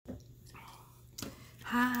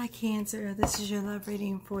Hi Cancer, this is your love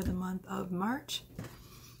reading for the month of March.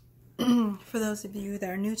 For those of you that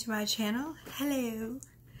are new to my channel, hello.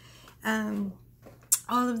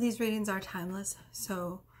 All of these readings are timeless,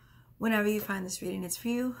 so whenever you find this reading, it's for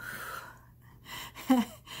you.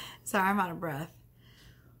 Sorry, I'm out of breath.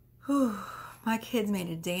 Whew. My kids made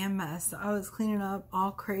a damn mess. I was cleaning up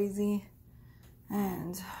all crazy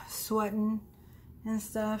and sweating and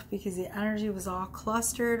stuff because the energy was all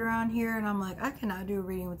clustered around here, and I'm like, I cannot do a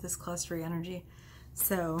reading with this clustery energy.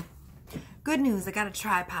 So good news, I got a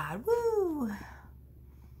tripod. Woo!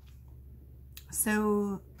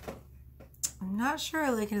 So I'm not sure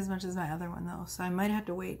I like it as much as my other one though, so I might have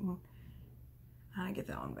to wait and get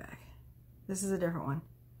that one back. This is a different one.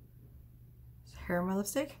 Hair in my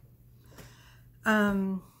lipstick.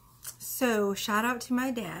 So shout out to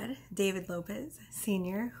my dad, David Lopez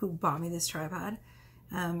Sr., who bought me this tripod.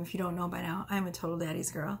 If you don't know by now, I'm a total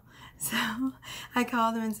daddy's girl. So I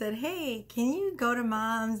called him and said, hey, can you go to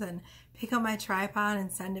Mom's and pick up my tripod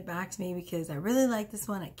and send it back to me because I really like this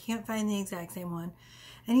one. I can't find the exact same one.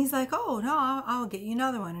 And he's like, oh, no, I'll get you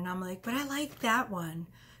another one. And I'm like, but I like that one.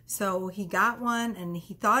 So he got one and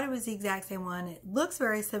he thought it was the exact same one. It looks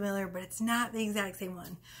very similar, but it's not the exact same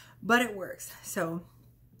one. But it works. So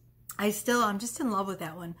I'm just in love with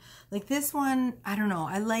that one. Like this one, I don't know.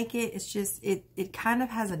 I like it. It's just, it kind of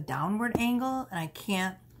has a downward angle and I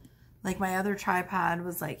can't, like my other tripod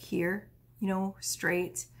was like here, you know,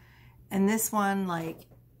 straight. And this one, like,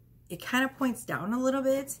 it kind of points down a little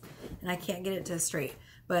bit and I can't get it to straight.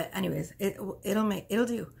 But anyways, it'll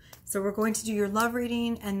do. So we're going to do your love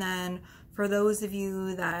reading. And then for those of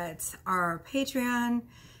you that are Patreon,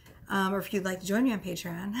 or if you'd like to join me on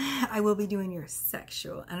Patreon, I will be doing your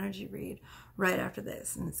sexual energy read right after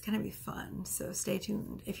this. And it's going to be fun. So stay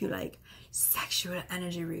tuned if you like sexual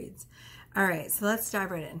energy reads. All right, so let's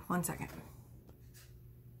dive right in. 1 second.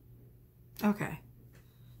 Okay.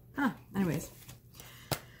 Anyways.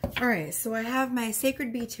 All right, so I have my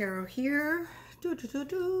Sacred Bee Tarot here.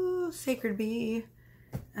 Sacred Bee.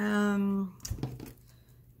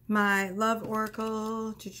 My Love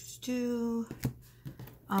Oracle.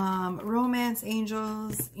 Romance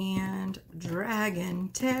Angels and Dragon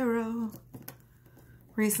Tarot.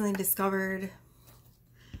 Recently discovered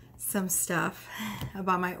some stuff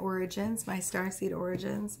about my origins, my starseed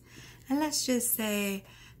origins. And let's just say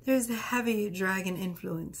there's a heavy dragon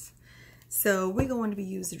influence. So we're going to be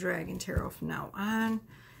using Dragon Tarot from now on.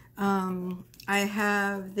 I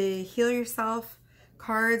have the Heal Yourself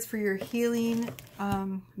cards for your healing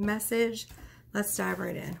message. Let's dive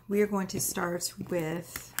right in. We are going to start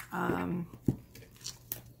with,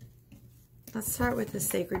 let's start with the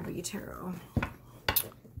Sacred Bee Tarot.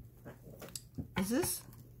 Is this?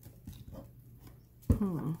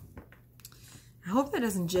 I hope that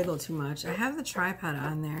doesn't jiggle too much. I have the tripod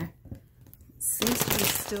on there. It seems to be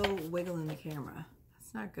still wiggling the camera.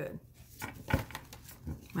 That's not good.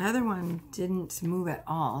 My other one didn't move at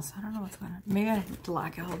all, so I don't know what's going on. Maybe I have to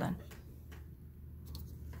lock it. Hold on.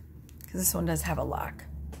 Because this one does have a lock.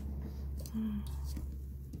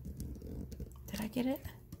 Did I get it?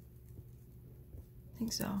 I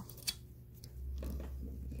think so.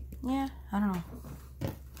 Yeah, I don't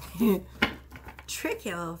know.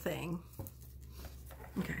 Tricky little thing.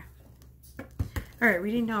 Okay. All right,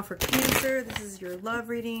 reading now for Cancer. This is your love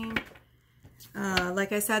reading.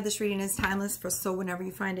 Like I said, this reading is timeless, so whenever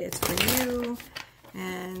you find it, it's for you.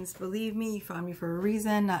 And believe me, you found me for a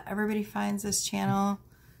reason. Not everybody finds this channel.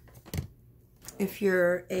 If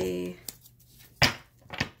you're a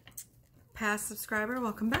past subscriber,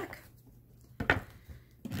 welcome back. All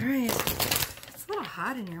right. It's a little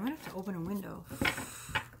hot in here. I'm going to have to open a window.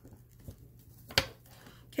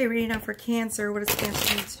 Okay, reading now for Cancer. What does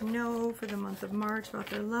Cancer need to know for the month of March about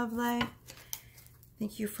their love life?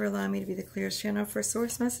 Thank you for allowing me to be the clearest channel for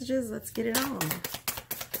source messages. Let's get it on.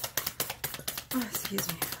 Oh, excuse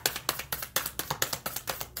me.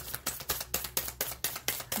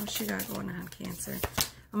 What you got going on, Cancer?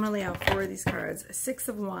 I'm going to lay out 4 of these cards. 6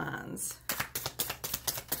 of Wands.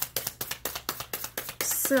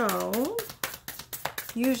 So,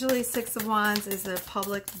 usually 6 of Wands is a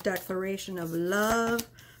public declaration of love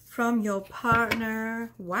from your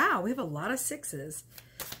partner. Wow, we have a lot of 6s.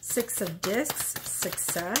 6 of Discs,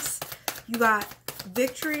 success. You got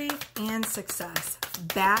victory and success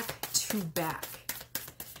back to back.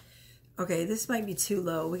 Okay, this might be too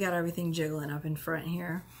low. We got everything jiggling up in front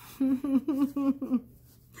here. We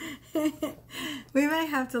might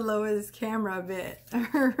have to lower this camera a bit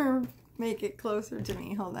or make it closer to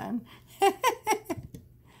me. Hold on.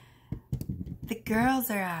 The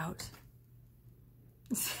girls are out.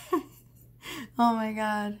 Oh my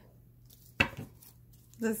God.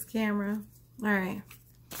 this camera. All right.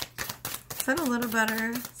 Is that a little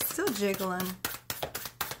better? Still jiggling.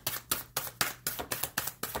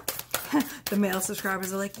 The male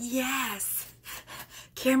subscribers are like, yes,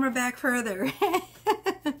 camera back further.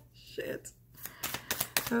 Shit.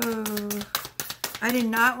 Oh, I did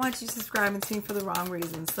not want you subscribing to me for the wrong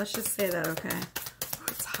reasons. Let's just say that, okay? Oh,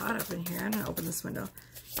 it's hot up in here. I'm gonna open this window.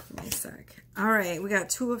 Give me a sec. All right, we got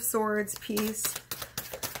Two of Swords, peace.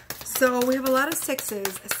 So we have a lot of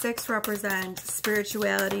sixes. Six represent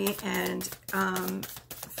spirituality and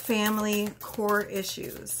family core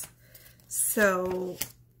issues. So,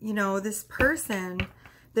 you know, this person,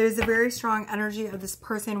 there's a very strong energy of this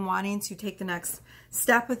person wanting to take the next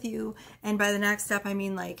step with you. And by the next step, I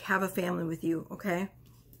mean like have a family with you, okay?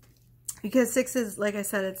 Because six is, like I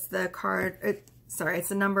said, it's the card, it's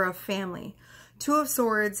the number of family. Two of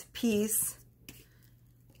Swords, peace.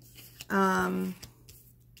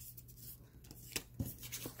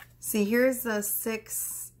 See, here's the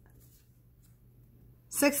Six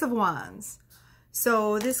of Wands.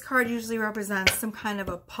 So this card usually represents some kind of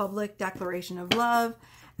a public declaration of love,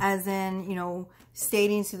 as in, you know,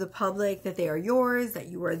 stating to the public that they are yours, that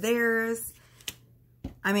you are theirs.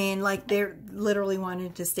 I mean, like they're literally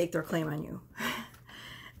wanting to stake their claim on you.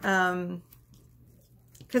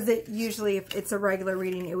 Because it usually, if it's a regular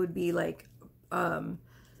reading, it would be like some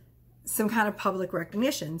kind of public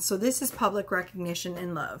recognition. So this is public recognition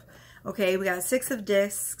in love. Okay, we got Six of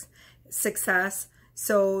Discs, success.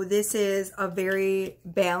 So this is a very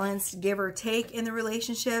balanced give or take in the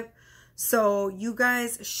relationship. So you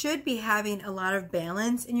guys should be having a lot of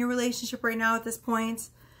balance in your relationship right now at this point.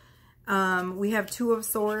 We have Two of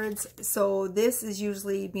Swords. So this is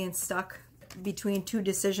usually being stuck between two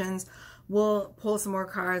decisions. We'll pull some more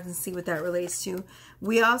cards and see what that relates to.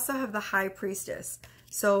 We also have the High Priestess.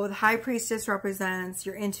 So the High Priestess represents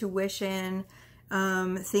your intuition,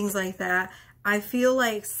 things like that. I feel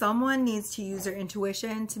like someone needs to use their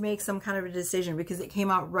intuition to make some kind of a decision because it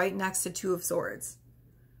came out right next to Two of Swords.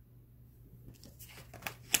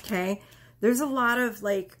 Okay, there's a lot of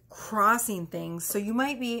like crossing things. So you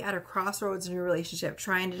might be at a crossroads in your relationship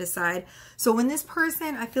trying to decide. So when this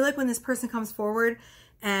person, I feel like when this person comes forward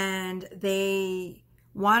and they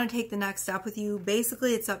want to take the next step with you,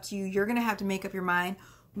 basically it's up to you. You're going to have to make up your mind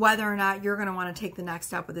whether or not you're going to want to take the next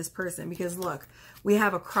step with this person. Because look, we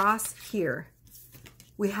have a cross here.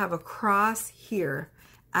 We have a cross here.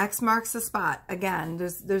 X marks the spot. Again,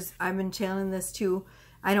 I've been channeling this too.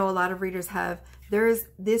 I know a lot of readers have.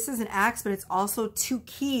 This is an X, but it's also two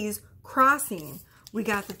keys crossing. We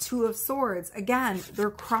got the Two of Swords. Again,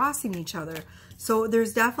 they're crossing each other. So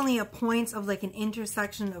there's definitely a point of like an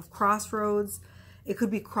intersection of crossroads. It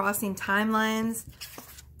could be crossing timelines.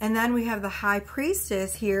 And then we have the High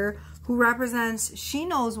Priestess here who represents, she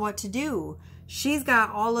knows what to do. She's got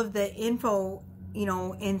all of the info, you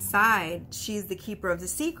know, inside. She's the keeper of the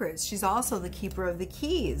secrets. She's also the keeper of the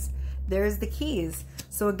keys. There's the keys.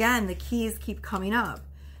 So again, the keys keep coming up.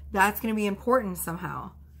 That's going to be important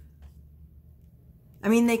somehow. I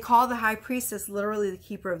mean, they call the High Priestess literally the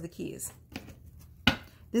keeper of the keys.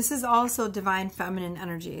 This is also divine feminine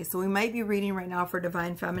energy. So we might be reading right now for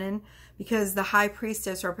divine feminine because the High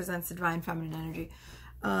Priestess represents the divine feminine energy.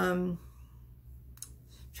 Trying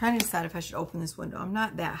to decide if I should open this window. I'm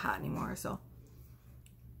not that hot anymore, so.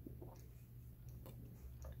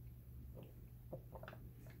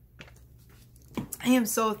 I am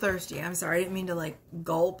so thirsty. I'm sorry. I didn't mean to like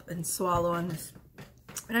gulp and swallow on this,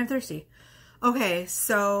 but I'm thirsty. Okay,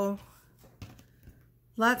 so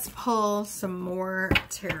let's pull some more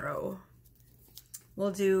tarot.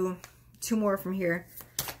 We'll do 2 more from here.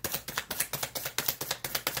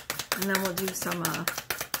 And then we'll do some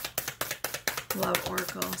Love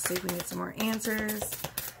Oracle. See if we can get some more answers.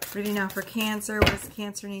 Reading now for Cancer. What does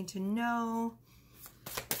Cancer need to know?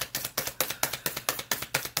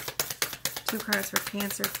 2 cards for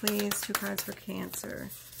Cancer, please. 2 cards for Cancer.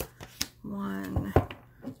 1.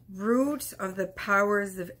 Root of the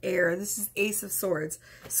powers of air. This is Ace of Swords.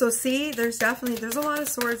 So see, there's a lot of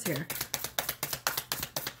swords here.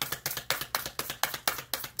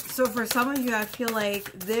 So for some of you, I feel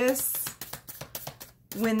like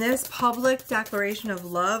when this public declaration of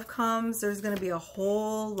love comes, there's going to be a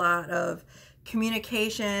whole lot of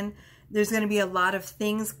communication. There's going to be a lot of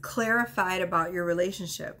things clarified about your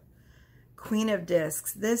relationship. Queen of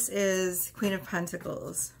Discs. This is Queen of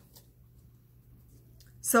Pentacles.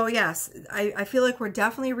 So yes, I feel like we're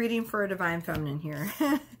definitely reading for a divine feminine here.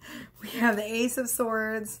 We have the Ace of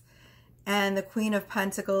Swords and the Queen of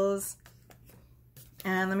Pentacles.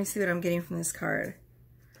 And let me see what I'm getting from this card.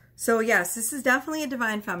 So yes, this is definitely a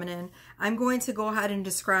divine feminine. I'm going to go ahead and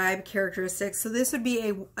describe characteristics. So this would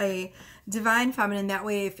be a divine feminine. That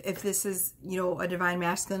way, if this is, you know, a divine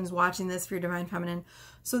masculine is watching this for your divine feminine.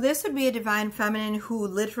 So this would be a divine feminine who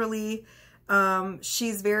literally,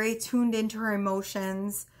 she's very tuned into her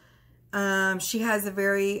emotions. She has a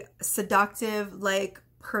very seductive, like,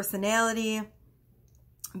 personality,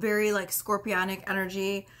 very, like, scorpionic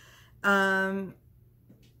energy.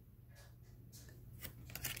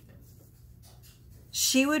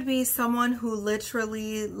 She would be someone who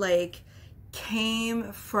literally, like,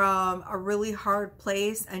 came from a really hard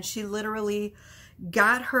place, and she literally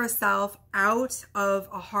got herself out of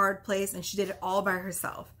a hard place, and she did it all by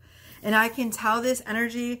herself. And I can tell this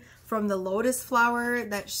energy from the lotus flower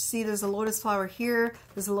that, see, there's a lotus flower here,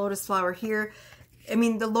 there's a lotus flower here. I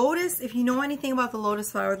mean, the lotus, if you know anything about the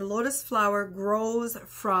lotus flower grows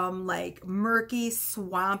from, like, murky,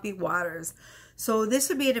 swampy waters. So this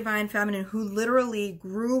would be a divine feminine who literally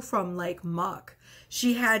grew from, like, muck.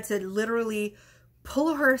 She had to literally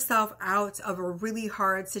pull herself out of a really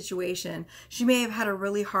hard situation. She may have had a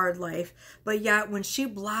really hard life, but yet when she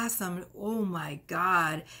blossomed, oh my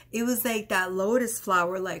God, it was like that lotus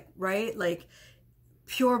flower, like, right? Like,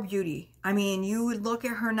 pure beauty. I mean, you would look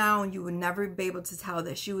at her now and you would never be able to tell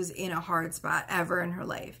that she was in a hard spot ever in her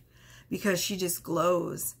life, because she just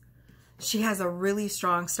glows. She has a really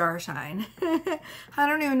strong star shine. I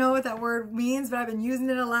don't even know what that word means, but I've been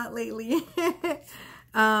using it a lot lately.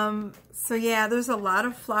 So yeah, there's a lot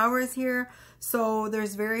of flowers here. So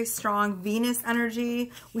there's very strong Venus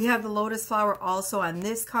energy. We have the lotus flower also on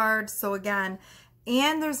this card. So again,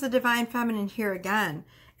 and there's the divine feminine here again.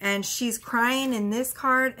 And she's crying in this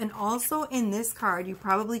card and also in this card. You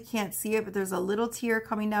probably can't see it, but there's a little tear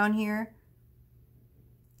coming down here.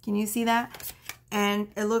 Can you see that? And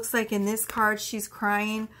it looks like in this card she's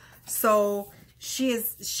crying. So she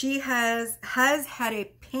has had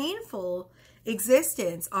a painful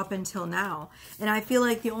existence up until now. And I feel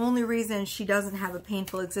like the only reason she doesn't have a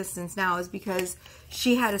painful existence now is because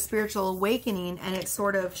she had a spiritual awakening and it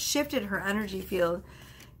sort of shifted her energy field.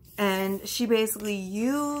 And she basically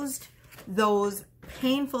used those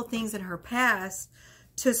painful things in her past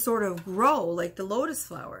to sort of grow, like the lotus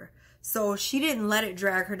flower. So she didn't let it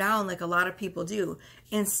drag her down like a lot of people do.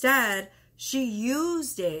 Instead, she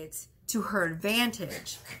used it to her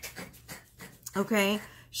advantage. Okay?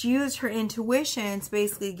 She used her intuition to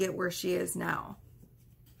basically get where she is now.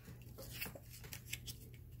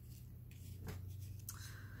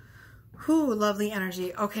 Whew, lovely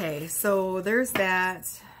energy. Okay, so there's that.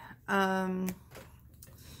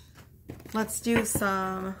 Let's do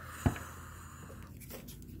some...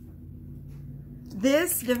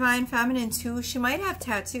 This divine feminine too, she might have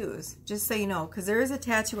tattoos, just so you know, because there is a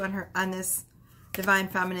tattoo on this divine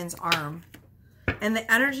feminine's arm. And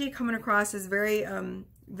the energy coming across is very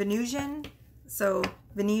Venusian, so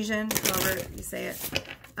Venetian, however you say it.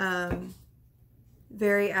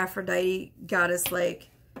 Very Aphrodite goddess-like.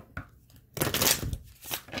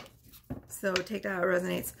 So take that how it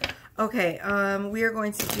resonates. Okay, we are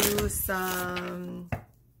going to do some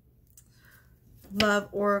Love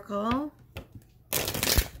Oracle.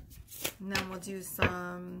 And then we'll do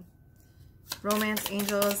some Romance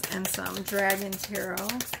Angels and some Dragon Tarot.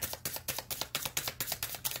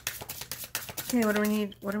 Okay, what do we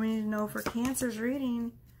need? What do we need to know for Cancer's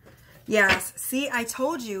reading? Yes, see, I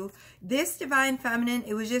told you, this divine feminine,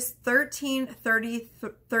 it was just 13, 30,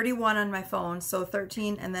 31 on my phone. So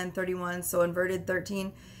 13 and then 31, so inverted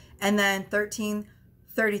 13. And then 13,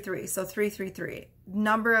 33, so 333.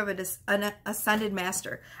 Number of an ascended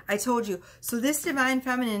master. I told you. So this divine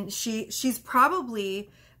feminine, she's probably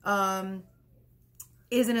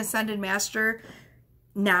is an ascended master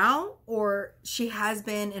now, or she has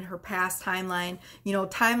been in her past timeline. You know,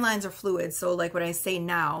 timelines are fluid. So like when I say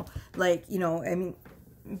now, like, you know, I mean,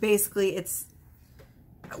 basically it's,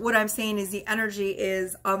 what I'm saying is the energy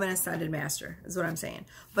is of an ascended master, is what I'm saying.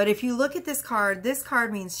 But if you look at this card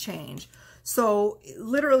means change. So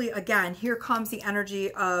literally, again, here comes the energy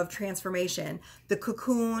of transformation, the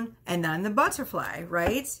cocoon, and then the butterfly,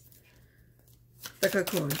 right? The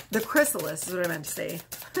cocoon, the chrysalis is what I meant to say.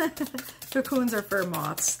 Cocoons are for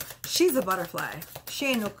moths. She's a butterfly. She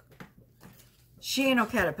ain't no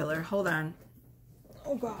caterpillar. Hold on.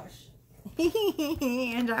 Oh gosh.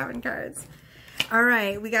 And dropping cards. All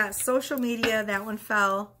right, we got social media. That one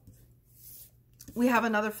fell. We have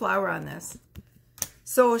another flower on this.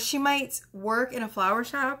 So she might work in a flower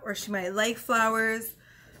shop, or she might like flowers.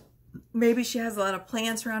 Maybe she has a lot of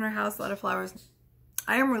plants around her house, a lot of flowers.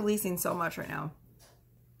 I am releasing so much right now.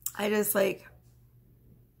 I just like,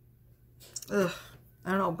 ugh, I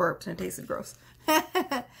don't know, burped and it tasted gross.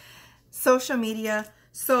 Social media.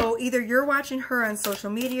 So either you're watching her on social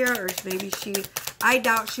media, or maybe I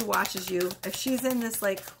doubt she watches you. If she's in this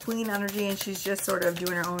like queen energy and she's just sort of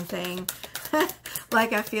doing her own thing,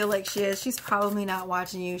 like I feel like she is, she's probably not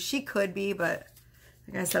watching you. She could be, but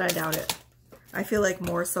like I said, I doubt it. I feel like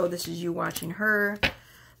more so this is you watching her.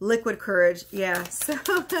 Liquid courage. Yeah. So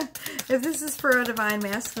if this is for a divine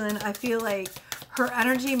masculine, I feel like her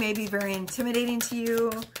energy may be very intimidating to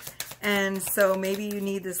you. And so maybe you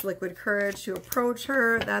need this liquid courage to approach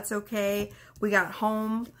her. That's okay. We got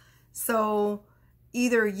home. So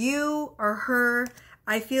either you or her,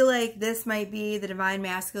 I feel like this might be the divine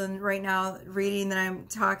masculine right now, reading that I'm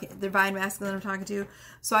talking, the divine masculine I'm talking to.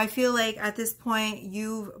 So I feel like at this point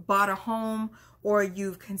you've bought a home, or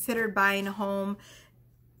you've considered buying a home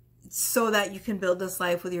so that you can build this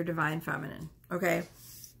life with your divine feminine. Okay.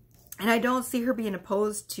 And I don't see her being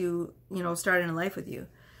opposed to, you know, starting a life with you.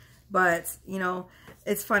 But, you know,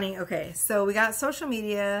 it's funny. Okay, so we got social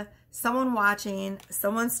media, someone watching,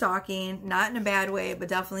 someone stalking, not in a bad way, but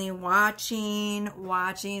definitely watching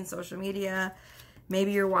social media.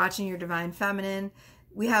 Maybe you're watching your divine feminine.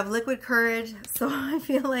 We have liquid courage. So I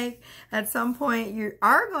feel like at some point you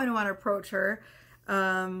are going to want to approach her.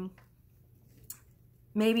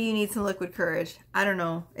 Maybe you need some liquid courage. I don't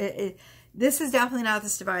know. This is definitely not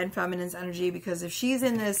this divine feminine's energy, because if she's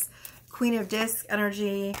in this Queen of Disc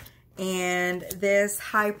energy and this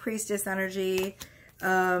High Priestess energy,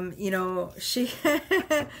 you know, she's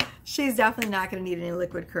definitely not going to need any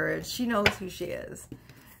liquid courage. She knows who she is.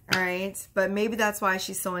 All right. But maybe that's why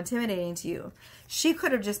she's so intimidating to you. She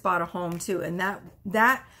could have just bought a home too. And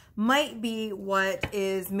that might be what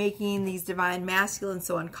is making these divine masculines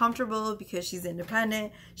so uncomfortable, because she's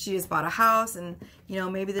independent. She just bought a house, and, you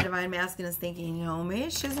know, maybe the divine masculine is thinking, you know, maybe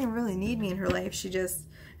she doesn't really need me in her life. She just,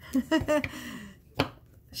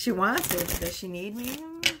 she wants it, but does she need me?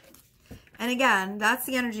 And again, that's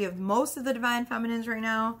the energy of most of the divine feminines right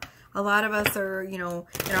now. A lot of us are, you know,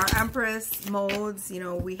 in our Empress modes. You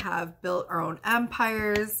know, we have built our own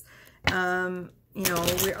empires. You know,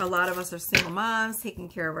 a lot of us are single moms, taking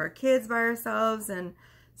care of our kids by ourselves. And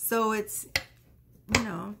so it's, you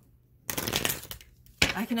know,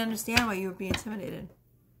 I can understand why you would be intimidated.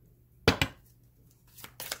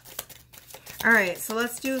 All right, so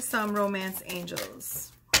let's do some romance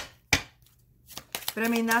angels. But I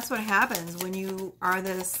mean, that's what happens when you are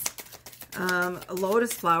this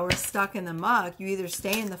lotus flower stuck in the muck. You either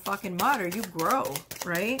stay in the fucking mud or you grow,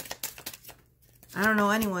 right? I don't know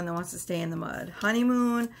anyone that wants to stay in the mud.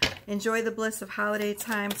 Honeymoon. Enjoy the bliss of holiday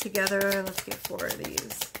time together. Let's get 4 of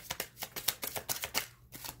these.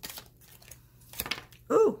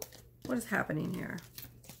 Ooh, what is happening here?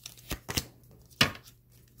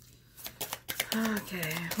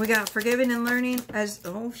 Okay, we got forgiving and learning as,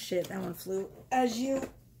 oh shit, that one flew. As you,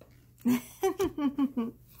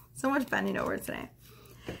 so much bending over today.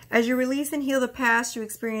 As you release and heal the past, you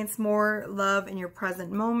experience more love in your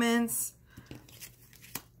present moments.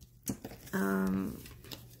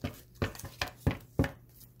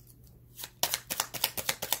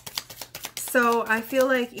 So I feel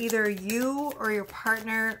like either you or your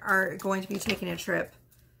partner are going to be taking a trip.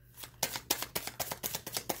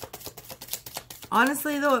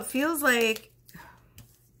 Honestly, though, it feels like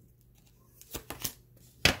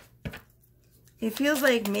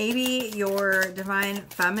maybe your divine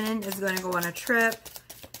feminine is going to go on a trip.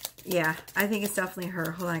 Yeah, I think it's definitely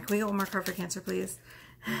her. Hold on, can we get one more card for Cancer, please?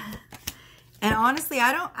 And honestly,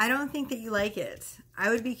 I don't think that you like it. I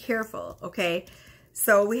would be careful, okay?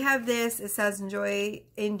 So we have this. It says enjoy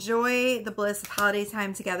the bliss of holiday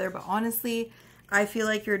time together. But honestly, I feel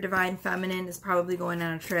like your divine feminine is probably going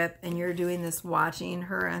on a trip, and you're doing this watching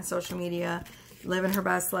her on social media, living her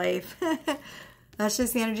best life. That's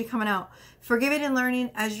just the energy coming out. Forgiving and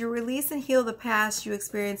learning. As you release and heal the past, you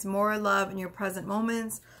experience more love in your present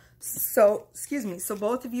moments. So, excuse me. So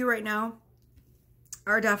both of you right now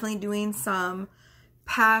are definitely doing some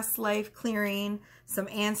past life clearing, some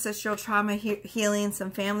ancestral trauma healing, some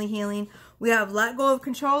family healing. We have let go of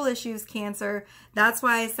control issues, Cancer. That's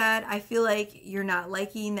why I said I feel like you're not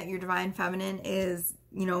liking that your divine feminine is,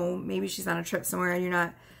 you know, maybe she's on a trip somewhere and you're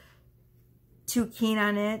not too keen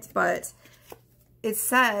on it. But it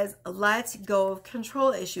says let go of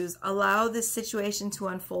control issues. Allow this situation to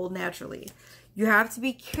unfold naturally. You have to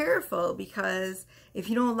be careful, because if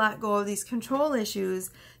you don't let go of these control issues,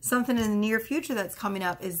 something in the near future that's coming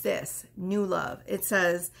up is this, new love. It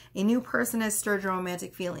says a new person has stirred your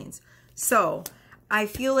romantic feelings. So I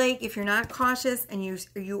feel like if you're not cautious and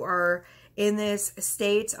you are in this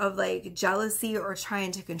state of like jealousy or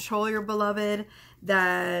trying to control your beloved,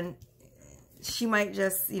 then she might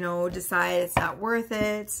just, you know, decide it's not worth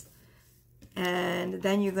it. And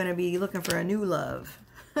then you're going to be looking for a new love.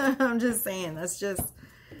 I'm just saying, that's just,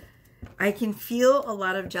 I can feel a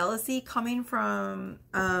lot of jealousy coming from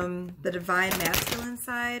the divine masculine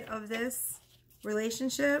side of this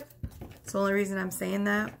relationship. It's the only reason I'm saying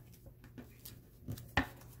that.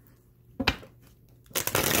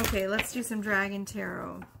 Okay, let's do some Dragon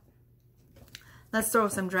Tarot. Let's throw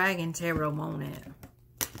some Dragon Tarot on it.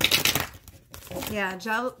 Yeah,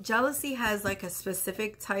 jealousy has like a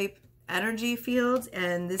specific type energy field,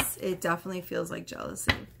 and this, it definitely feels like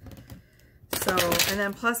jealousy. So, and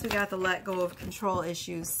then plus we got the let go of control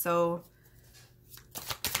issues. So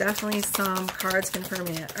definitely some cards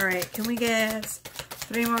confirming it. All right, can we get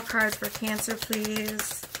 3 more cards for Cancer,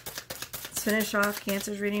 please? Let's finish off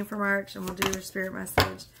Cancer's reading for March, and we'll do your spirit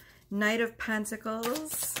message. Knight of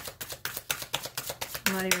Pentacles.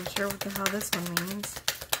 I'm not even sure what the hell this one means.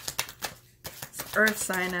 It's Earth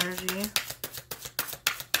sign energy.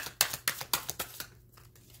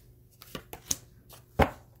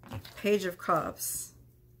 Page of Cups.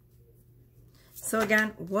 So again,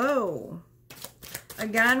 whoa.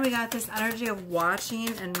 Again, we got this energy of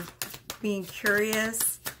watching and being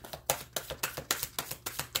curious.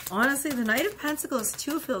 Honestly, the Knight of Pentacles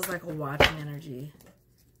too feels like a watching energy.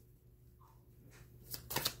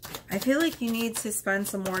 I feel like you need to spend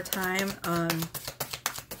some more time.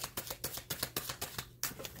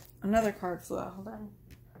 Another card flew out. Hold on.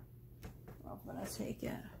 I'm going to take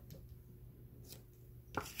it.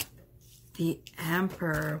 The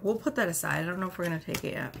Emperor. We'll put that aside. I don't know if we're going to take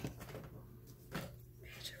it yet.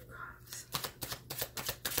 Page of Cups.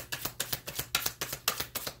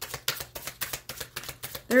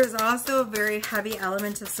 There's also a very heavy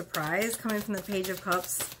element of surprise coming from the Page of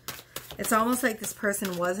Cups. It's almost like this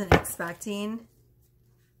person wasn't expecting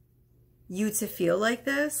you to feel like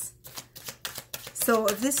this. So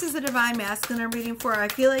if this is a divine masculine I'm reading for, I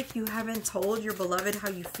feel like you haven't told your beloved how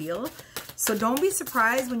you feel. So don't be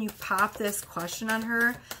surprised when you pop this question on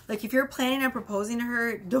her. Like if you're planning on proposing to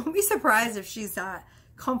her, don't be surprised if she's not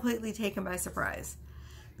completely taken by surprise.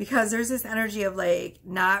 Because there's this energy of like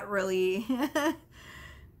not really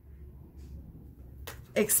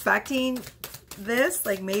expecting this.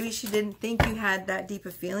 Like maybe she didn't think you had that deep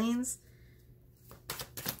of feelings.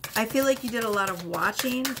 I feel like you did a lot of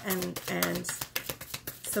watching, and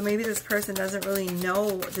so maybe this person doesn't really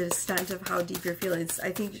know the extent of how deep your feelings.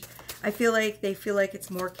 I feel like they feel like it's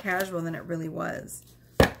more casual than it really was.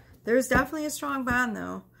 There's definitely a strong bond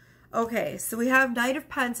though. Okay, so we have Knight of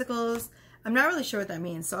Pentacles. I'm not really sure what that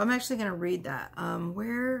means, so I'm actually going to read that.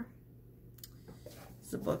 Where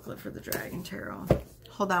is the booklet for the Dragon Tarot?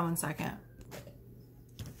 Hold on one second.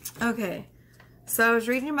 Okay, so I was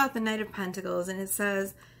reading about the Knight of Pentacles, and it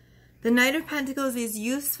says, the Knight of Pentacles is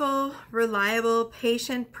useful, reliable,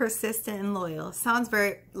 patient, persistent, and loyal. Sounds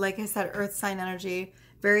very, like I said, Earth sign energy.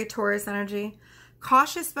 Very Taurus energy.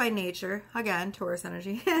 Cautious by nature. Again, Taurus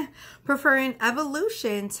energy. Preferring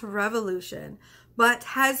evolution to revolution. But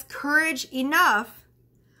has courage enough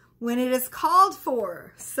when it is called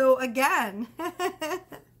for. So again,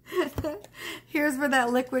 here's where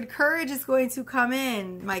that liquid courage is going to come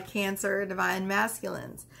in, my Cancer divine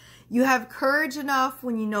masculines. You have courage enough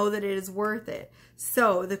when you know that it is worth it.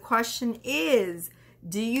 So the question is,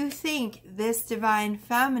 do you think this divine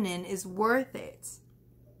feminine is worth it?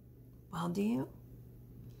 Well, do you?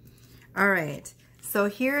 All right. So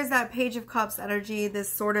here's that Page of Cups energy, this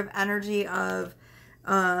sort of energy of,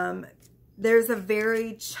 there's a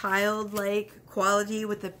very childlike quality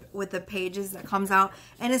with the pages that comes out,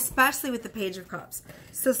 and especially with the Page of Cups.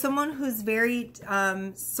 So someone who's very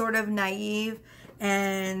sort of naive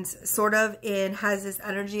and sort of has this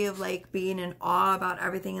energy of like being in awe about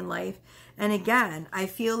everything in life. And again, I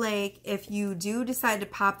feel like if you do decide to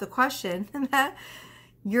pop the question, that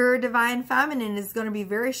your divine feminine is going to be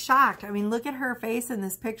very shocked. I mean, look at her face in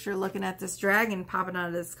this picture looking at this dragon popping out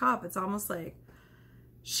of this cup. It's almost like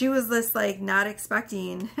she was just like not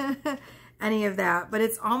expecting any of that. But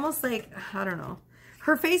it's almost like, I don't know.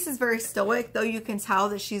 Her face is very stoic, though you can tell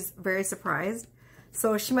that she's very surprised.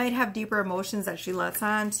 So she might have deeper emotions that she lets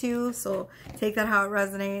on too. So take that how it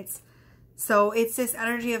resonates. So it's this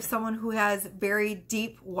energy of someone who has very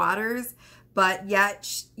deep waters, but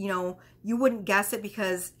yet, you know, you wouldn't guess it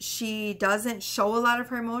because she doesn't show a lot of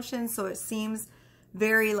her emotions. So it seems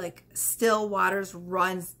very like still waters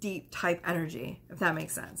runs deep type energy, if that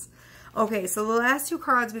makes sense. Okay, so the last 2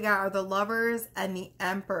 cards we got are the Lovers and the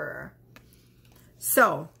Emperor.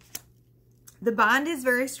 So the bond is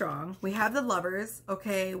very strong. We have the Lovers,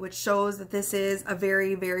 okay, which shows that this is a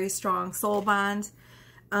very, very strong soul bond.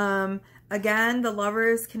 Again, the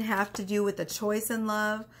Lovers can have to do with the choice in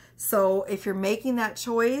love. So if you're making that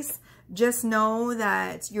choice, just know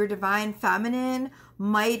that your divine feminine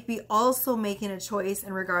might be also making a choice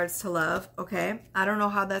in regards to love, okay? I don't know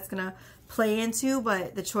how that's going to play into,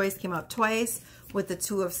 but the choice came up twice with the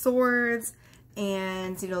Two of Swords.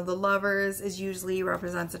 And, you know, the Lovers is usually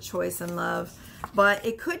represents a choice in love. But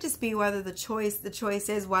it could just be whether the choice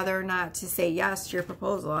is whether or not to say yes to your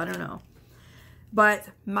proposal. I don't know. But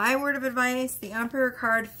my word of advice, the Emperor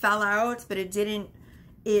card fell out, but I didn't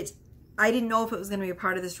know if it was going to be a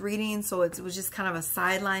part of this reading, so it was just kind of a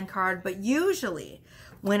sideline card. But usually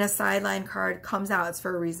when a sideline card comes out, it's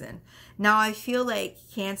for a reason. Now, I feel like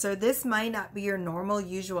Cancer, this might not be your normal,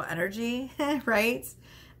 usual energy, right?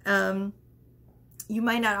 You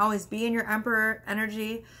might not always be in your Emperor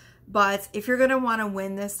energy, but if you're going to want to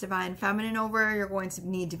win this divine feminine over, you're going to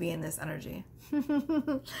need to be in this energy. You're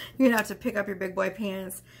going to have to pick up your big boy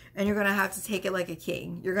pants, and you're going to have to take it like a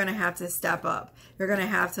king. You're going to have to step up. You're going to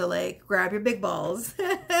have to, like, grab your big balls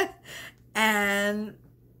and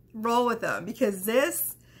roll with them, because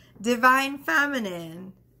this divine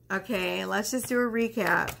feminine, okay, let's just do a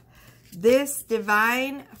recap. This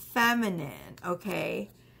divine feminine,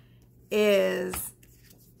 okay, is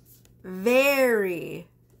very,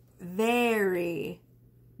 very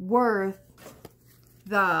worth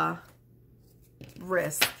the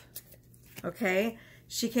risk, okay?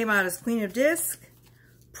 She came out as Queen of Disc,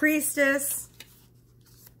 Priestess,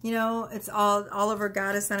 you know, it's all of her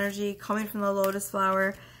goddess energy coming from the lotus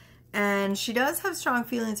flower, and she does have strong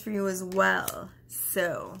feelings for you as well.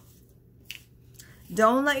 So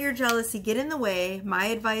don't let your jealousy get in the way. My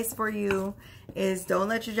advice for you is don't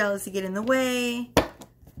let your jealousy get in the way.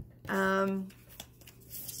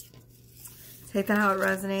 Take that how it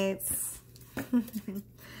resonates.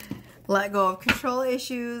 Let go of control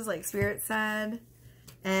issues, like Spirit said.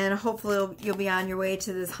 And hopefully you'll be on your way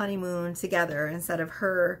to this honeymoon together instead of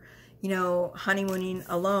her, you know, honeymooning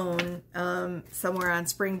alone somewhere on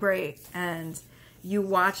spring break and you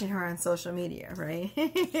watching her on social media, right?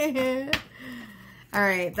 All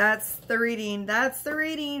right, that's the reading. That's the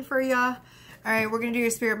reading for ya. All right, we're going to do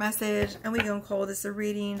your spirit message, and we're going to call this a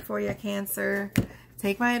reading for you, Cancer.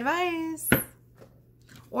 Take my advice.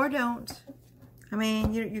 Or don't. I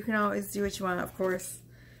mean, you can always do what you want, of course.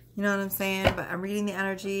 You know what I'm saying? But I'm reading the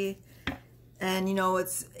energy, and, you know,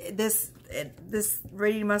 this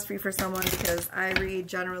reading must be for someone, because I read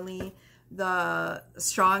generally the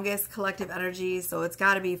strongest collective energy, so it's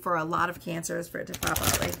got to be for a lot of Cancers for it to pop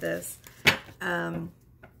out like this.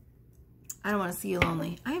 I don't want to see you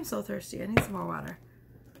lonely. I am so thirsty. I need some more water.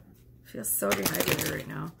 I feel so dehydrated right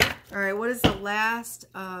now. All right, what is the last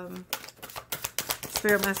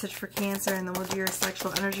spirit message for Cancer? And then we'll do your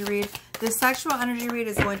sexual energy read. This sexual energy read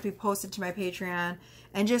is going to be posted to my Patreon.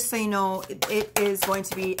 And just so you know, it is going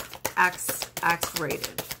to be X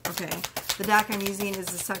rated. Okay. The deck I'm using is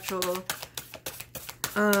the sexual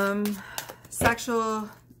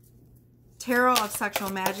tarot of sexual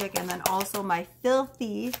magic, and then also my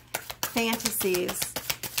Filthy Fantasies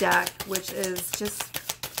deck, which is just,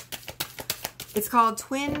 it's called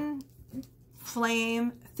Twin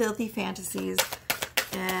Flame Filthy Fantasies,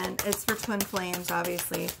 and it's for twin flames,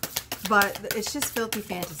 obviously, but it's just Filthy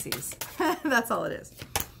Fantasies. That's all it is.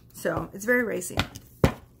 So it's very racy.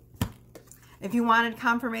 If you wanted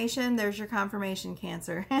confirmation, there's your confirmation,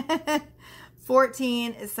 Cancer.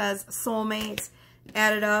 14, it says soulmate.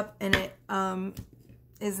 Add it up, and it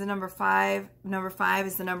is the number 5. Number 5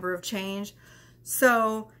 is the number of change.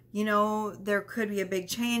 So, you know, there could be a big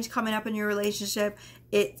change coming up in your relationship.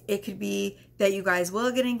 It could be that you guys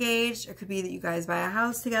will get engaged. It could be that you guys buy a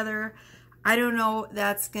house together. I don't know.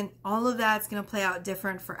 All of that's gonna play out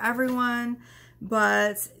different for everyone,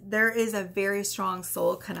 but there is a very strong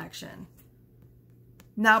soul connection.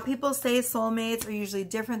 Now, people say soulmates are usually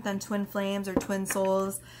different than twin flames or twin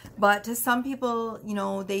souls, but to some people, you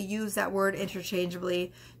know, they use that word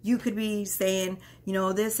interchangeably. You could be saying, you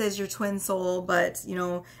know, this is your twin soul, but, you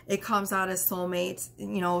know, it comes out as soulmates.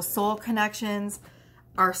 You know, soul connections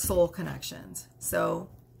are soul connections. So,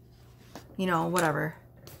 you know, whatever.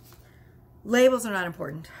 Labels are not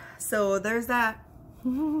important. So there's that.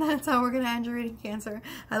 That's how we're going to end your reading, Cancer.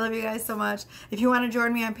 I love you guys so much. If you want to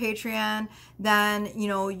join me on Patreon, then, you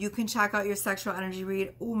know, you can check out your sexual energy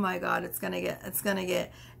read. Oh my God, it's going to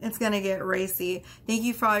get racy. Thank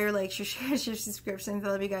you for all your likes, your shares, your subscriptions. I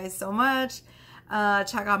love you guys so much.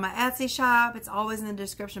 Check out my Etsy shop. It's always in the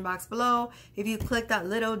description box below. If you click that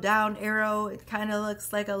little down arrow, it kind of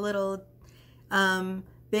looks like a little,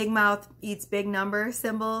 big mouth eats big number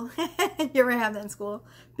symbol. You ever have that in school?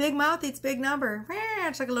 Big mouth eats big number.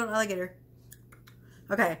 It's like a little alligator.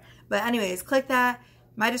 Okay, but anyways, click that.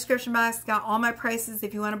 My description box got all my prices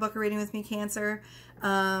if you want to book a reading with me, Cancer.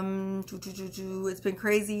 It's been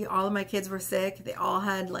crazy. All of my kids were sick. They all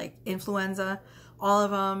had like influenza, all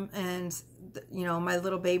of them, and you know, my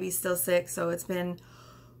little baby's still sick. So it's been,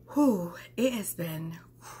 it has been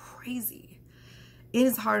crazy. It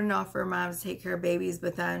is hard enough for a mom to take care of babies,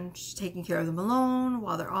 but then taking care of them alone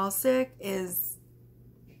while they're all sick is,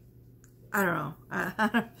 I don't know.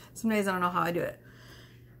 Some days I don't know how I do it.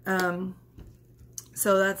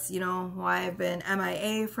 So that's, you know, why I've been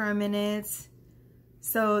MIA for a minute.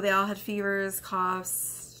 So they all had fevers,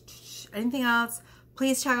 coughs, anything else.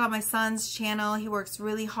 Please check out my son's channel. He works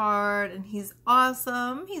really hard and he's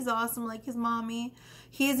awesome. He's awesome like his mommy.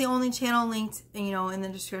 He is the only channel linked, you know, in the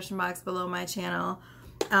description box below my channel.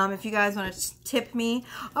 If you guys want to tip me,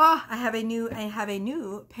 I have a new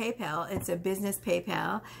PayPal. It's a business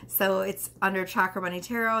PayPal, so it's under Chakra Money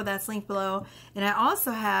Tarot. That's linked below. And I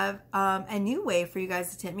also have a new way for you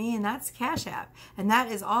guys to tip me, and that's Cash App. And that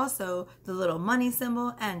is also the little money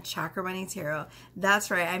symbol and Chakra Money Tarot.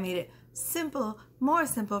 That's right. I made it simple, more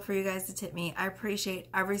simple for you guys to tip me. I appreciate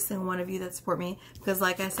every single one of you that support me because,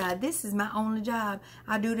 like I said, this is my only job.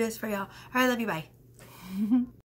 I do this for y'all. All right, love you. Bye.